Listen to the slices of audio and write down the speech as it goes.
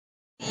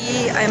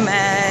I'm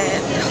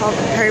at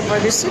Harry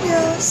Potter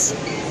Studios.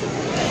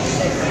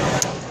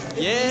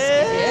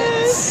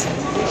 Yes!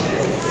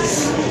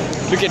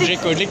 Look at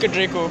Draco, look at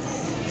Draco.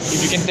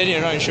 If you can turn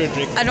it around and show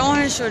Draco. I don't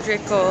want to show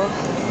Draco.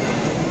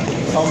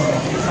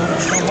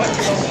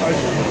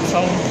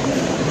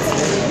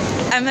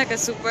 I'm like a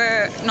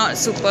not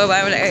super, but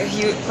I'm like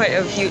quite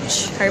a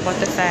huge Harry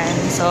Potter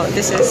fan. So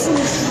this is,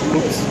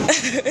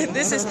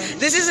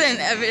 this is an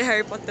avid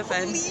Harry Potter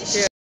fan.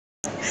 Here.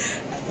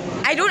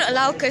 I don't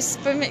allow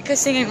permit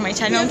cursing in my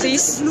channel,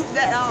 please. Look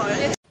that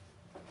out.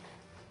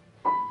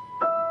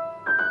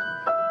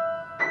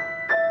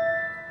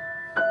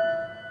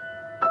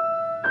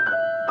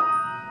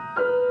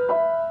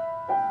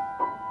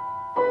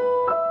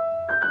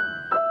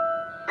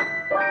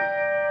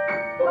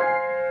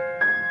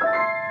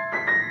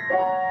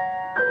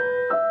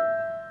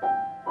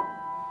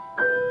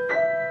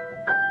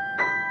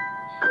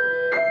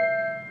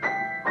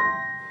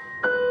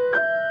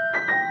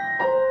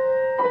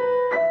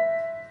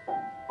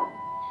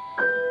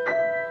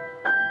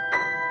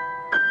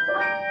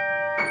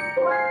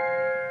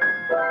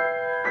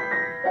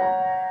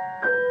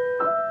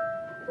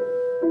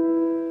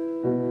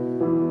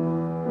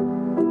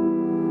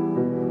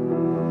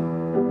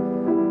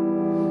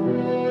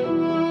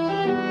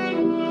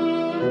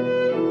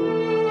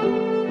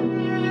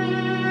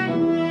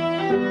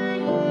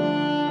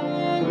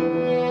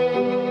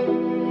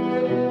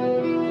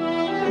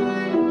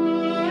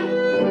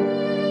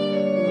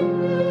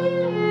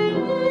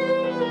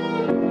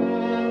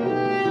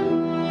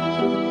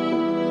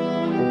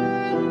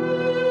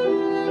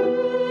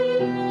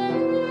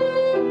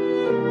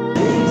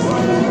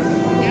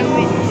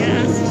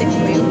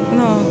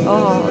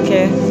 Oh,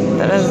 okay.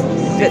 That was a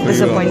bit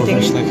disappointing.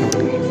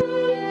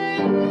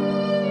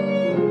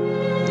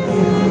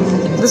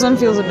 This one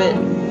feels a bit...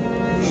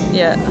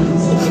 Yeah.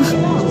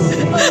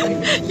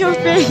 Your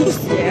face!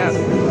 Yeah.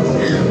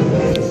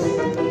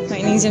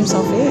 Magnesium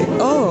sulfate?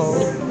 Oh.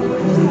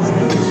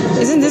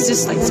 Isn't this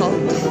just like salt?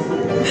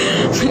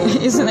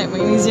 Isn't like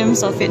magnesium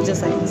sulfate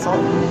just like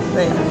salt?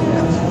 Right.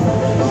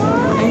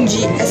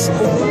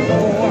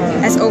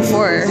 MgSO4.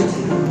 SO4.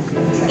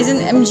 Isn't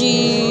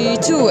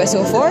Mg2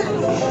 SO4?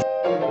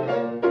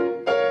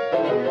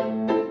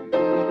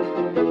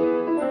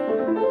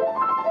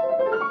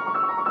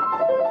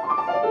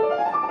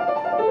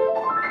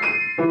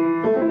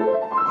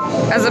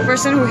 As a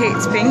person who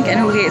hates pink and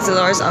who hates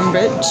Dolores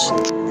Umbridge,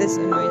 this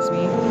annoys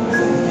me.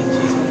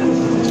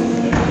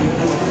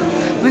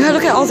 Oh my god,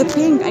 look at all the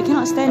pink! I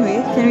cannot stand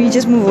it. Can we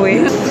just move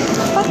away?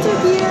 Butter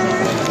beer.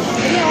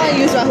 Maybe I want to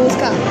use Rahul's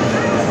cup.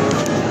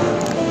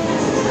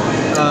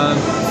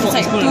 It's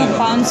like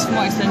 £2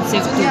 more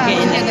expensive to get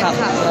in that cup.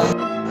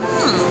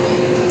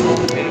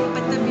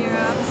 Butter beer.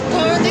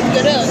 Oh, take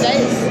good,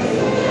 guys.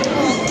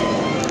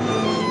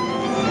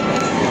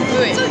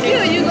 Wait, so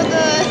cute, you got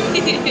the...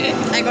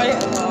 I got it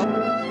as well.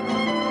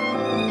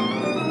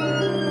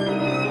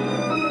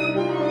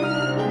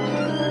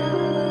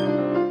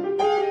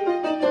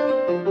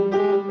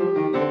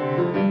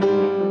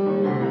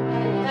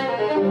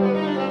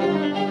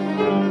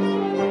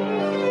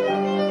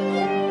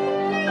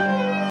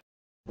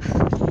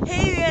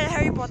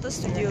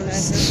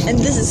 Studios. And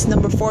this is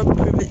number 4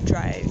 Privet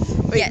Drive.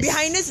 Wait, yes.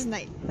 Behind us is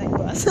night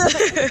bus.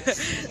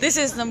 This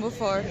is number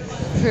 4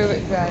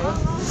 Privet Drive.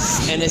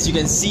 And as you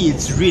can see,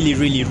 it's really,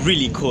 really,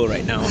 really cold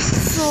right now.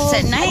 It's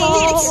at night.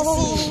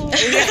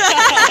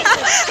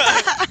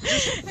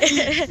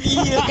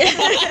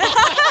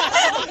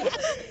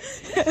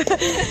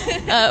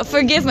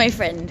 Forgive my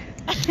friend.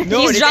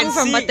 No, he's drunk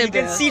from butterbeer. You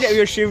can see that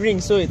we're shivering,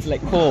 so it's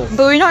like cold.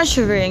 But we're not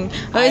shivering.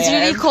 But it's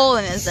really cold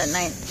and it's at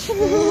night.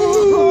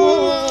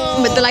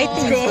 But the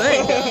lighting is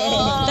good.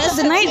 That's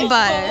the night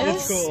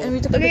bus. Cool. And we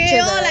took a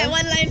picture there. Like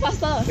one line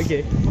faster.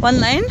 Okay. One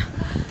line?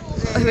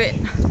 Oh, wait.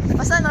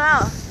 Faster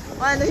now.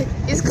 One,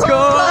 it's cold.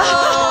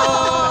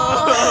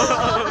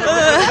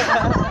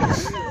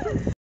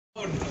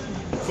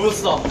 Full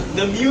stop.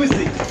 The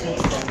music. Full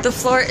stop. The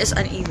floor is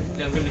uneven.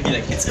 Then I'm gonna be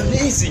like, it's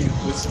amazing.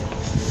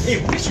 Hey,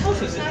 which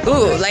house is it?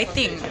 Ooh,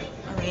 lighting.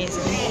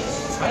 Amazing.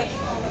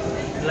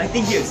 The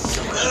lighting here is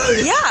so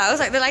good. Yeah, I was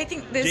like the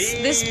lighting.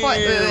 This spot.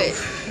 Wait.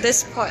 This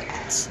spot.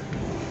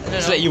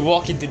 It's like you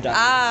walk into that.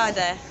 Ah,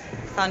 there.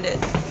 Found it.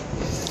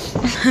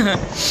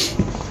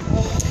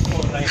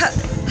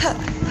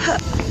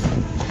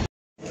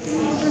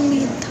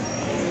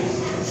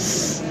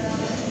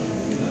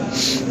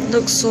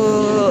 Looks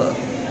so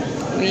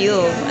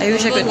real. I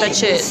wish I could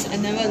touch it. I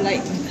never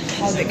liked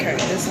how the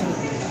characters look.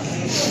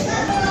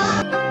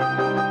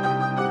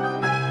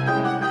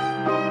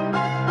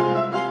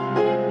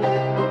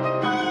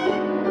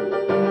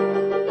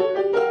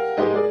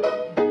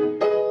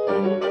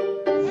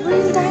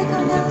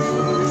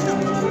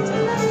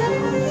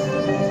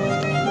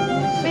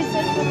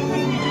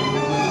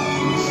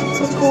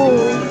 So cool.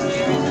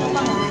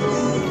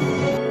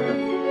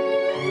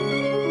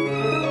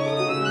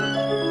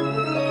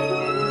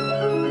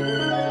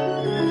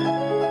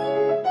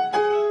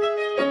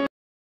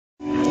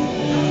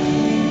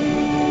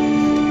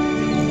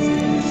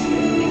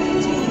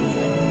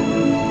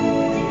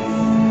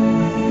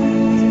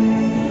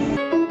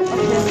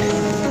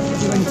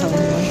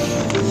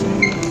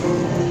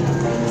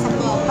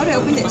 do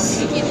I open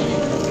this?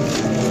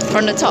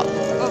 From the top.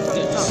 Oh, from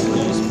the top.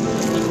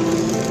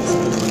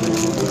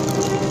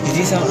 Is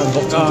this some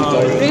unboxing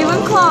tutorial?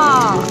 Ravenclaw!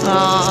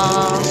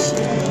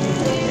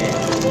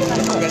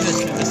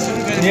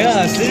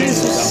 Yeah,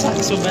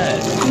 Slytherin so bad.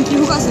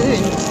 Who got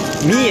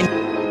Slytherin? Me and